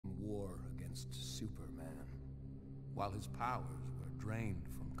against Superman, while his powers were drained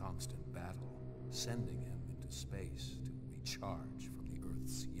from constant battle, sending him into space to recharge from the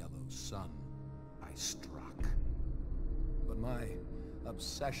Earth's yellow sun, I struck. But my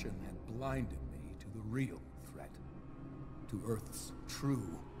obsession had blinded me to the real threat, to Earth's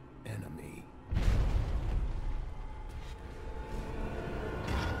true enemy.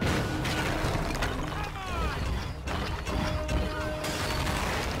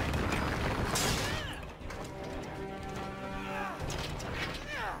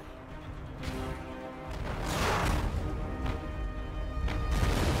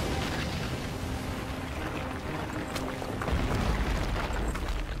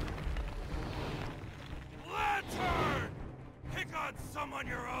 On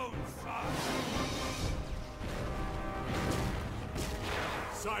your own, son!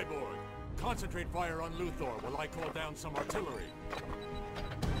 Cyborg, concentrate fire on Luthor while I call down some artillery.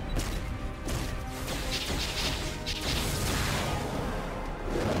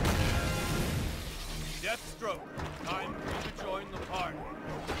 Deathstroke, time for you to join the party.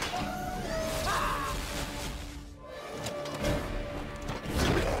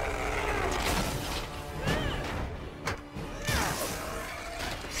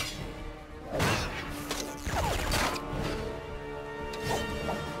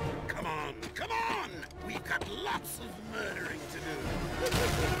 Lots of murdering to do.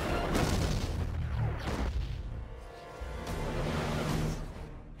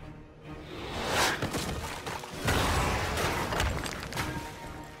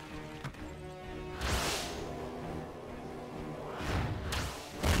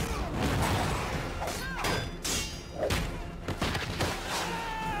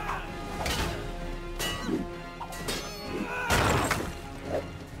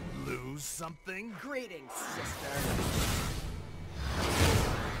 Lose something? Greetings, sister.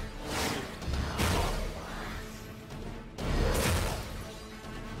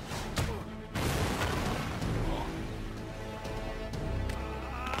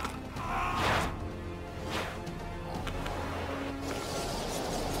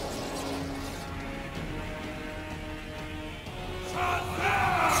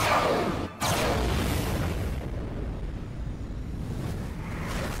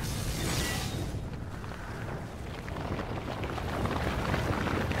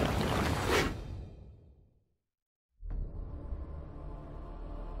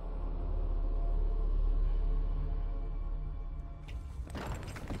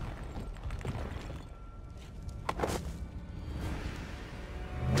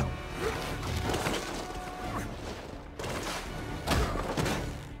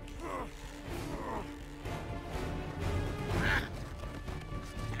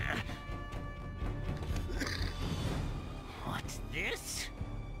 This?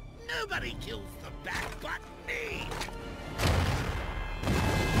 Nobody kills the bat but me!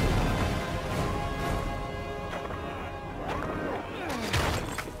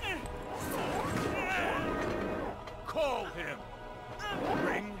 Call him!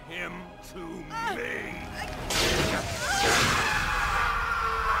 Bring him to me!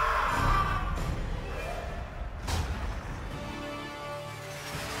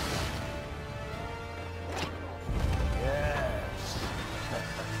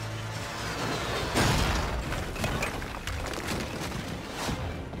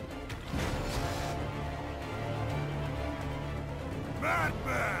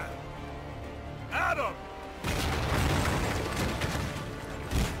 Batman! Adam!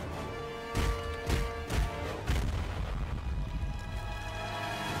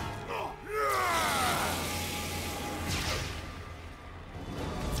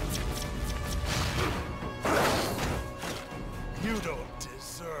 You don't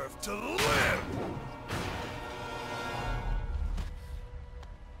deserve to live!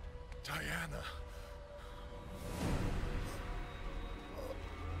 Diana.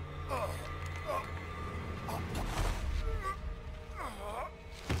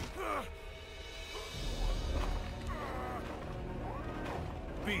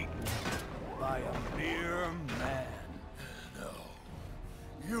 Beaten by a mere man. No.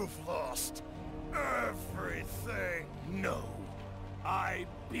 You've lost everything. No. I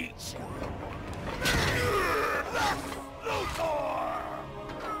beat you. Luthor!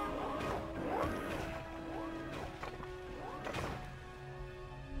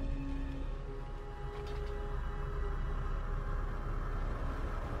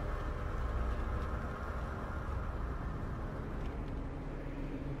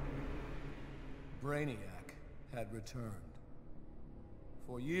 Brainiac had returned.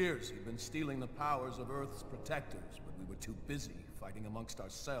 For years, he'd been stealing the powers of Earth's protectors, but we were too busy fighting amongst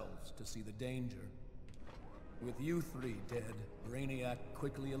ourselves to see the danger. With you three dead, Brainiac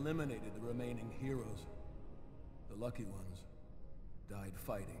quickly eliminated the remaining heroes. The lucky ones died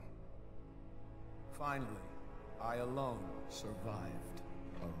fighting. Finally, I alone survived.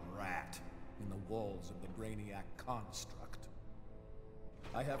 A rat in the walls of the Brainiac construct.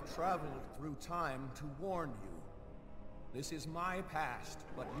 I have traveled through time to warn you. This is my past,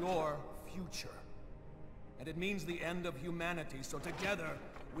 but your future. And it means the end of humanity, so together,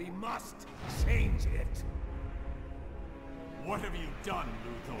 we must change it. What have you done,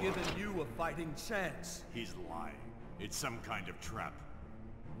 Luthor? Given you a fighting chance. He's lying. It's some kind of trap.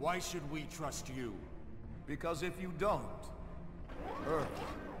 Why should we trust you? Because if you don't, Earth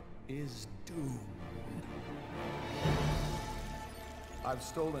is doomed. I've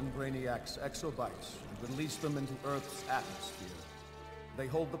stolen Brainiac's exobytes and released them into Earth's atmosphere. They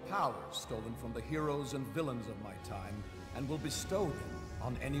hold the powers stolen from the heroes and villains of my time, and will bestow them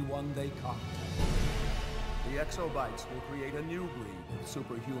on anyone they contact. The exobytes will create a new breed of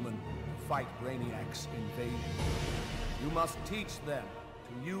superhuman to fight Brainiac's invasion. You must teach them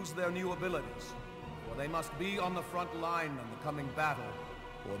to use their new abilities, for they must be on the front line in the coming battle,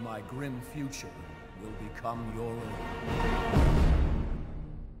 or my grim future will become your own.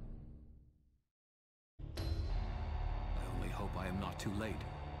 I only hope I am not too late,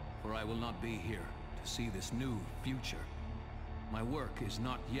 for I will not be here to see this new future. My work is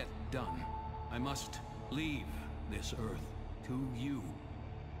not yet done. I must leave this Earth to you.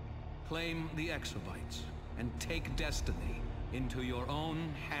 Claim the exobytes and take destiny into your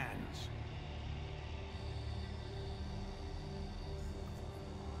own hands.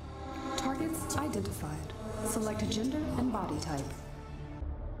 Targets identified. Select gender and body type.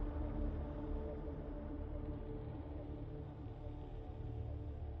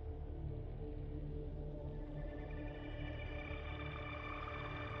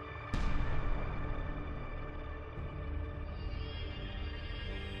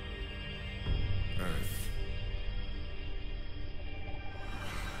 Earth.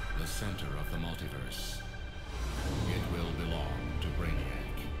 The center of the multiverse. It will belong to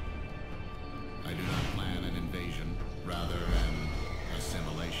Brainiac. I do not plan an invasion, rather an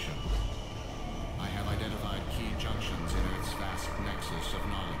assimilation. I have identified key junctions in Earth's vast nexus of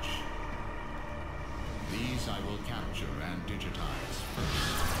knowledge. These I will capture and digitize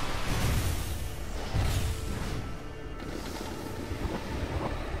first.